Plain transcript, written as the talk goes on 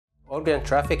Organ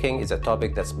trafficking is a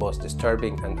topic that's both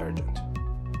disturbing and urgent.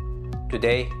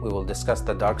 Today, we will discuss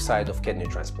the dark side of kidney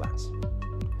transplants.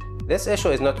 This issue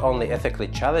is not only ethically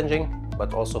challenging,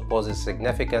 but also poses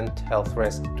significant health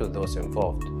risk to those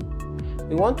involved.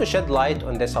 We want to shed light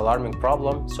on this alarming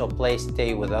problem, so please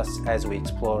stay with us as we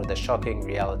explore the shocking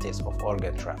realities of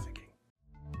organ trafficking.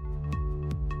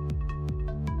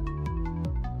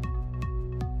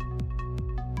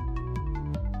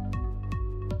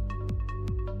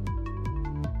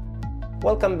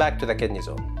 Welcome back to the Kidney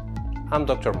Zone. I'm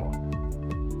Dr. Mo.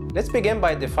 Let's begin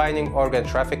by defining organ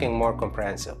trafficking more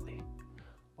comprehensively.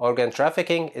 Organ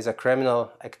trafficking is a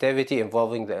criminal activity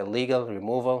involving the illegal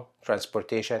removal,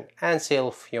 transportation, and sale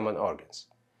of human organs.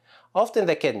 Often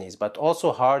the kidneys, but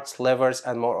also hearts, livers,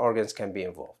 and more organs can be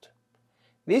involved.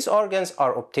 These organs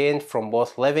are obtained from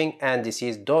both living and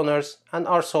deceased donors and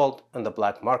are sold on the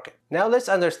black market. Now let's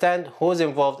understand who's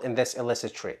involved in this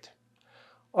illicit trade.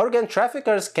 Organ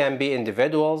traffickers can be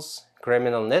individuals,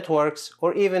 criminal networks,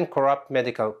 or even corrupt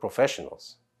medical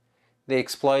professionals. They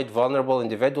exploit vulnerable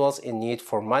individuals in need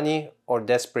for money or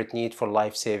desperate need for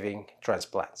life-saving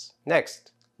transplants.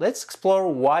 Next, let's explore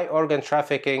why organ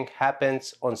trafficking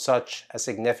happens on such a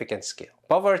significant scale.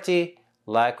 Poverty,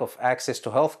 lack of access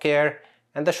to healthcare,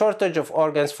 and the shortage of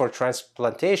organs for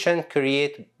transplantation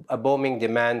create a booming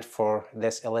demand for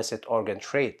this illicit organ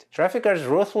trade. Traffickers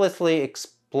ruthlessly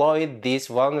exploit these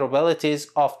vulnerabilities,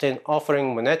 often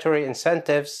offering monetary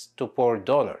incentives to poor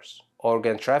donors.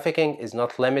 Organ trafficking is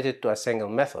not limited to a single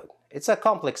method. It's a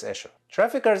complex issue.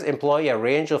 Traffickers employ a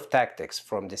range of tactics,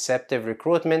 from deceptive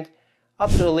recruitment up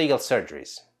to illegal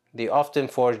surgeries. They often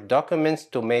forge documents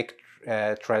to make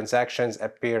transactions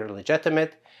appear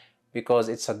legitimate, because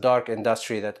it's a dark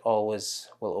industry that always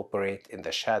will operate in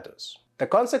the shadows. The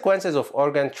consequences of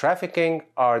organ trafficking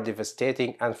are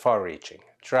devastating and far-reaching.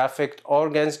 Trafficked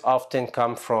organs often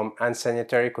come from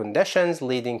unsanitary conditions,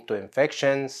 leading to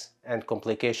infections and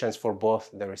complications for both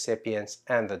the recipients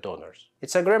and the donors.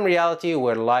 It's a grim reality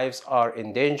where lives are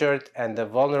endangered and the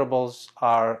vulnerables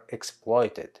are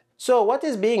exploited. So, what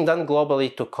is being done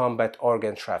globally to combat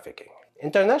organ trafficking?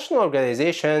 International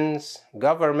organizations,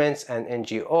 governments, and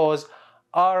NGOs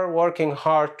are working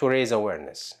hard to raise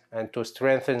awareness and to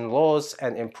strengthen laws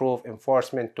and improve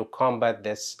enforcement to combat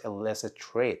this illicit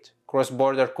trade.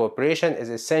 Cross-border cooperation is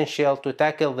essential to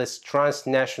tackle this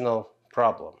transnational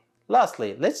problem.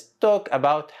 Lastly, let's talk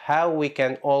about how we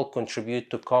can all contribute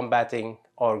to combating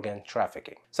organ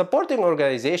trafficking. Supporting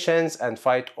organizations and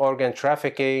fight organ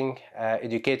trafficking,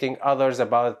 educating others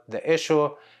about the issue,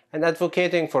 and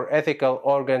advocating for ethical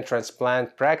organ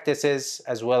transplant practices,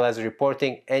 as well as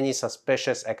reporting any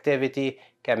suspicious activity,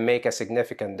 can make a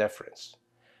significant difference.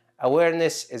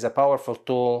 Awareness is a powerful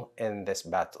tool in this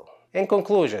battle. In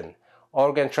conclusion,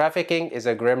 organ trafficking is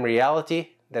a grim reality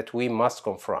that we must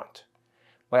confront.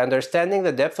 By understanding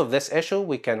the depth of this issue,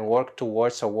 we can work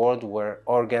towards a world where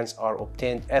organs are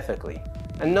obtained ethically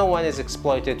and no one is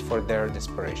exploited for their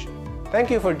desperation. Thank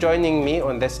you for joining me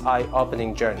on this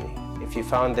eye-opening journey. If you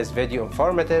found this video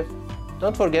informative,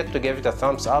 don't forget to give it a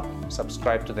thumbs up,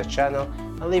 subscribe to the channel,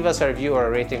 and leave us a review or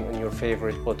a rating on your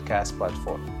favorite podcast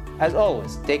platform. As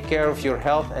always, take care of your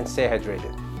health and stay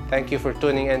hydrated. Thank you for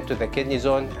tuning in to the Kidney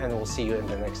Zone, and we'll see you in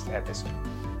the next episode.